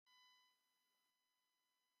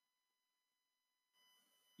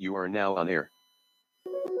You are now on air.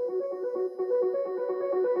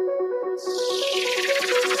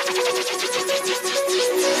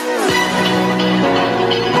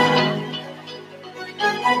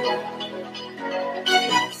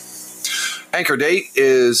 Anchor date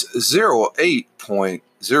is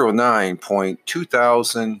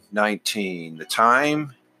 08.09.2019. The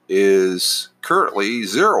time is currently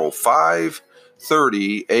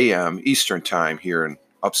 05:30 a.m. Eastern Time here in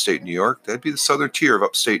upstate New York. That'd be the southern tier of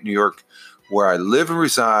upstate New York, where I live and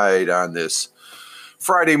reside on this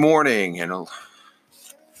Friday morning. And it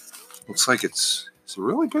looks like it's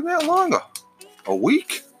really been that long, a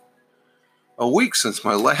week? A week since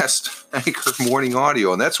my last Anchor Morning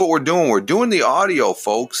Audio, and that's what we're doing. We're doing the audio,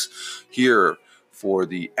 folks, here for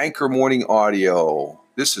the Anchor Morning Audio.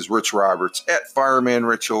 This is Rich Roberts at Fireman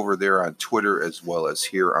Rich over there on Twitter, as well as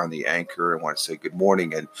here on the Anchor. I want to say good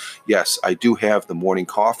morning, and yes, I do have the morning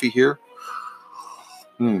coffee here,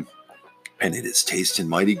 and it is tasting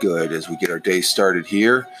mighty good as we get our day started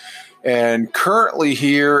here. And currently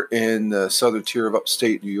here in the southern tier of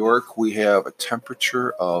upstate New York, we have a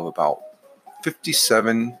temperature of about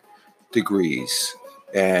 57 degrees,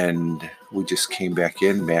 and we just came back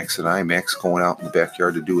in, Max going out in the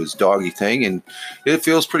backyard to do his doggy thing, and it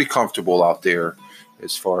feels pretty comfortable out there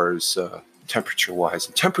as far as temperature wise.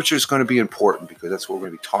 And temperature is going to be important because that's what we're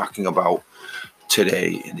going to be talking about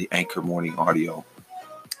today in the Anchor Morning Audio.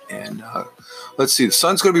 And let's see, the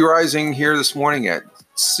sun's going to be rising here this morning at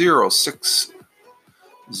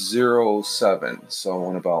 06:07. So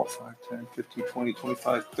in about 5, 10, 15, 20,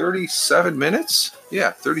 25, 37 minutes.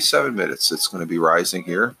 Yeah, 37 minutes. It's going to be rising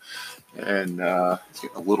here. And it's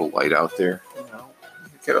getting a little light out there.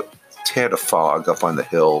 Get a tad of fog up on the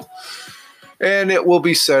hill. And it will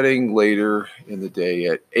be setting later in the day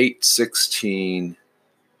at 8:16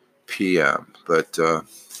 p.m. But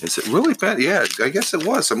is it really bad? Yeah, I guess it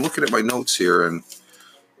was. I'm looking at my notes here, and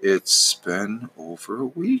it's been over a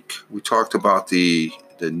week. We talked about the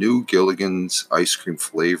new Gilligan's ice cream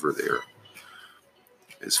flavor there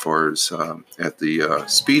as far as at the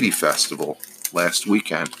Speedy Festival last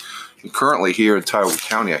weekend. And currently here in Tioga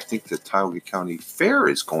County, I think the Tioga County Fair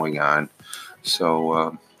is going on.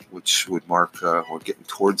 So, which would mark we're getting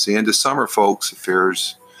towards the end of summer, folks. The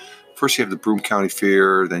fairs. First you have the Broome County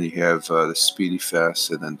Fair, then you have the Speedy Fest,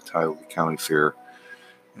 and then the Tioga County Fair.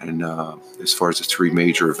 And as far as the three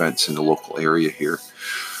major events in the local area here.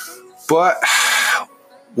 But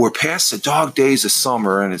we're past the dog days of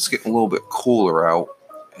summer, and it's getting a little bit cooler out.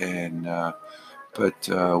 And but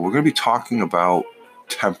we're going to be talking about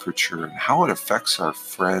temperature and how it affects our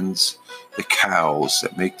friends, the cows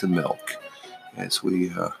that make the milk, as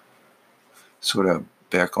we sort of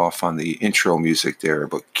back off on the intro music there.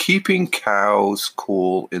 But keeping cows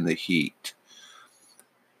cool in the heat,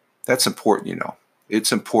 that's important, you know.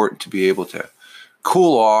 It's important to be able to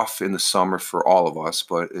cool off in the summer for all of us,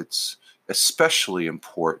 but it's especially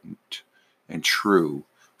important and true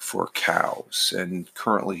for cows. And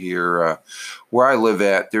currently here, where I live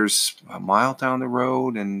at, there's a mile down the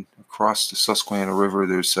road and across the Susquehanna River,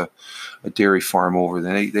 there's a dairy farm over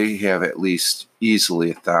there. They have at least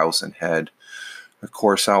easily 1,000 head. Of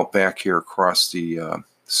course, out back here across the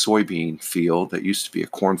soybean field that used to be a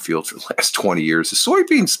cornfield for the last 20 years, the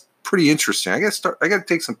soybeans pretty interesting. I got to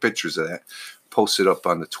take some pictures of that, post it up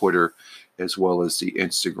on the Twitter as well as the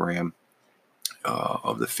Instagram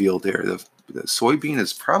of the field there. The soybean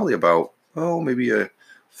is probably about maybe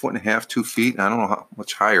 1.5 feet, 2 feet. I don't know how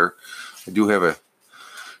much higher. I do have a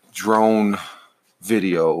drone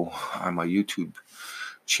video on my YouTube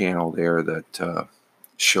channel there that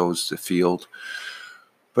shows the field.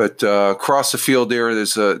 But across the field there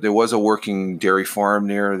was a working dairy farm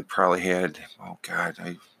there. They probably had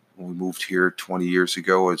when we moved here 20 years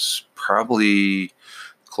ago, it's probably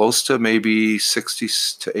close to maybe 60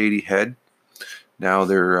 to 80 head. Now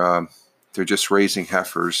they're just raising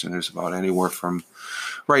heifers, and there's about anywhere from,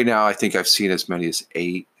 right now I think I've seen as many as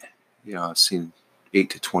 8. I've seen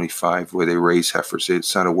 8 to 25 where they raise heifers.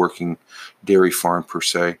 It's not a working dairy farm per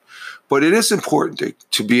se, but it is important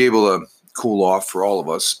to be able to cool off for all of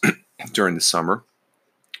us during the summer,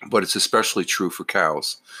 but it's especially true for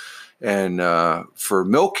cows. And for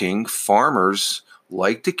milking, farmers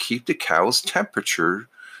like to keep the cow's temperature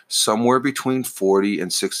somewhere between 40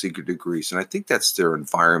 and 60 degrees. And I think that's their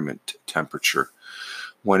environment temperature.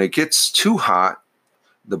 When it gets too hot,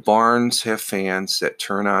 the barns have fans that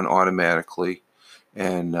turn on automatically,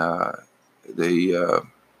 and they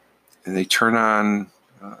turn on,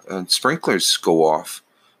 and sprinklers go off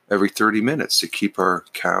every 30 minutes to keep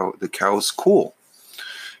the cows cool.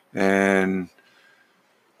 And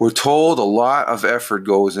We're told a lot of effort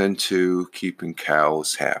goes into keeping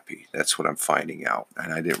cows happy. That's what I'm finding out.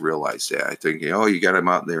 And I didn't realize that. I think, you got them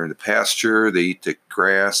out there in the pasture. They eat the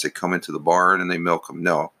grass. They come into the barn and they milk them.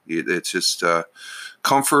 No, it's just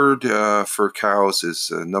comfort for cows is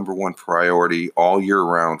number one priority all year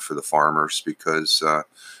round for the farmers, because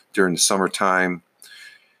during the summertime,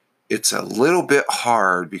 it's a little bit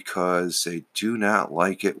hard because they do not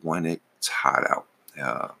like it when it's hot out.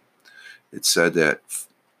 It's said that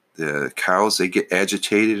the cows, they get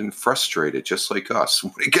agitated and frustrated, just like us,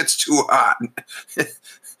 when it gets too hot.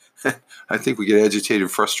 I think we get agitated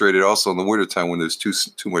and frustrated also in the wintertime when there's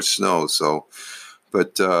too much snow. So,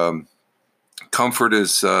 but comfort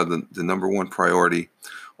is the number one priority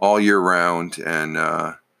all year round. And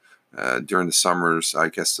during the summers, I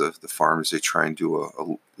guess the farmers, they try and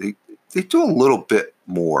do they do a little bit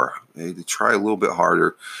more. They try a little bit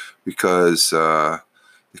harder, because the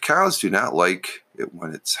cows do not like it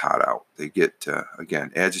when it's hot out. They get,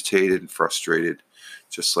 again, agitated and frustrated,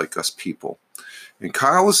 just like us people. And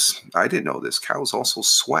cows, I didn't know this, cows also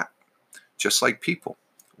sweat, just like people,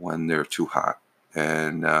 when they're too hot.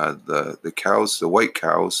 And the cows, the white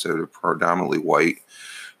cows that are predominantly white,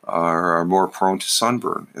 are more prone to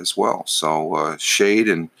sunburn as well. So shade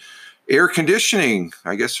and air conditioning.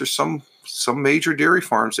 I guess there's some major dairy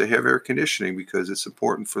farms that have air conditioning, because it's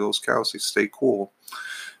important for those cows to stay cool,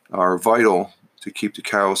 are vital to keep the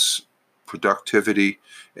cows' productivity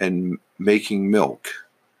and making milk.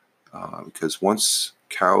 Because once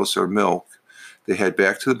cows are milked, they head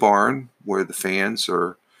back to the barn where the fans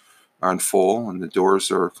are on full and the doors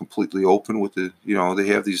are completely open with they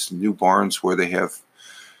have these new barns where they have,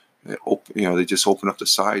 they just open up the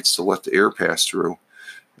sides to let the air pass through,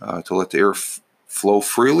 to let the air flow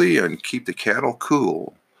freely and keep the cattle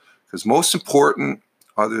cool. Because most important,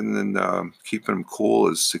 other than keeping them cool,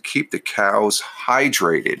 is to keep the cows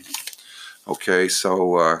hydrated. Okay,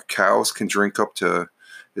 so cows can drink up to,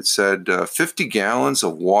 it said, 50 gallons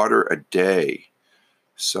of water a day.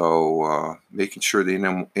 So making sure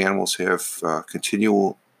the animals have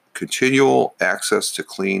continual access to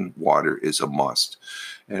clean water is a must.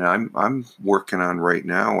 And I'm working on right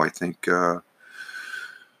now, I think,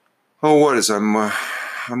 I'm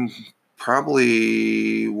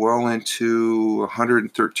probably well into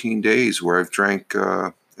 113 days where I've drank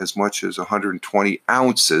as much as 120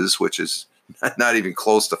 ounces, which is not even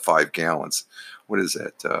close to 5 gallons. What is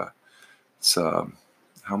that? It's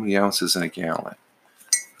how many ounces in a gallon?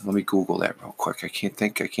 Let me Google that real quick. I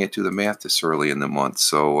can't do the math this early in the month.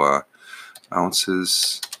 So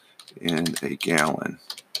ounces in a gallon.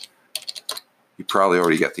 You probably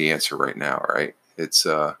already got the answer right now, right? It's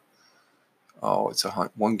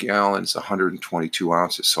 1 gallon is 122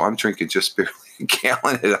 ounces. So I'm drinking just barely a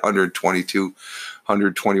gallon at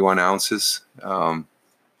 121 ounces.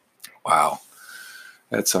 Wow,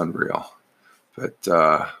 that's unreal. But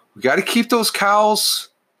we got to keep those cows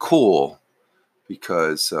cool,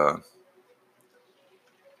 because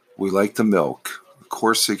we like the milk. Of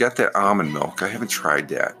course, they got that almond milk. I haven't tried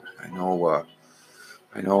that. I know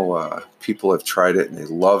people have tried it and they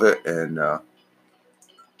love it, and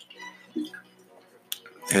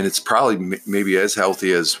it's probably maybe as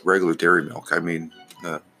healthy as regular dairy milk. I mean,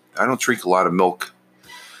 I don't drink a lot of milk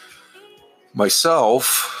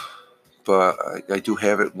myself, but I do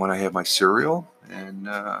have it when I have my cereal and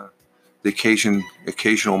the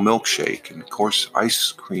occasional milkshake. And of course,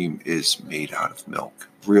 ice cream is made out of milk,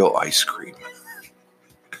 real ice cream.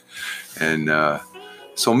 And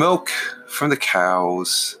so milk from the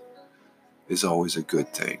cows is always a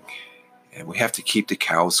good thing. And we have to keep the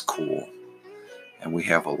cows cool. And we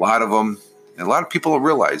have a lot of them. And a lot of people don't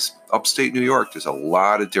realize, upstate New York, there's a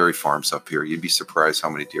lot of dairy farms up here. You'd be surprised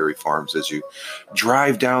how many dairy farms as you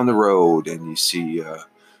drive down the road and you see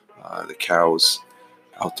the cows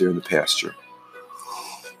out there in the pasture.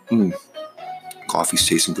 Coffee's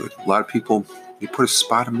tasting good. A lot of people, they put a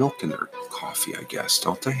spot of milk in their coffee, I guess,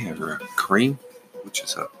 don't they? Or cream, which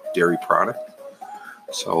is a dairy product.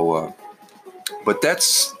 So, but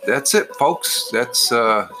that's it, folks. That's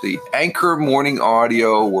the Anchor Morning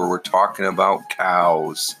Audio, where we're talking about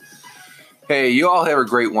cows. Hey, you all have a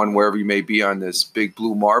great one wherever you may be on this big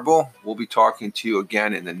blue marble. We'll be talking to you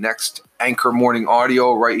again in the next Anchor Morning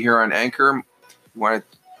Audio right here on Anchor. You want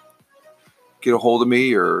to get a hold of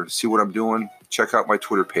me or see what I'm doing, check out my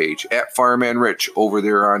Twitter page, @FiremanRich over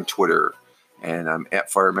there on Twitter. And I'm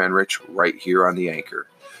 @FiremanRich right here on the Anchor.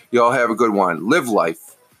 You all have a good one. Live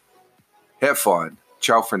life. Have fun.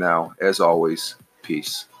 Ciao for now. As always,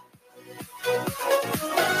 peace.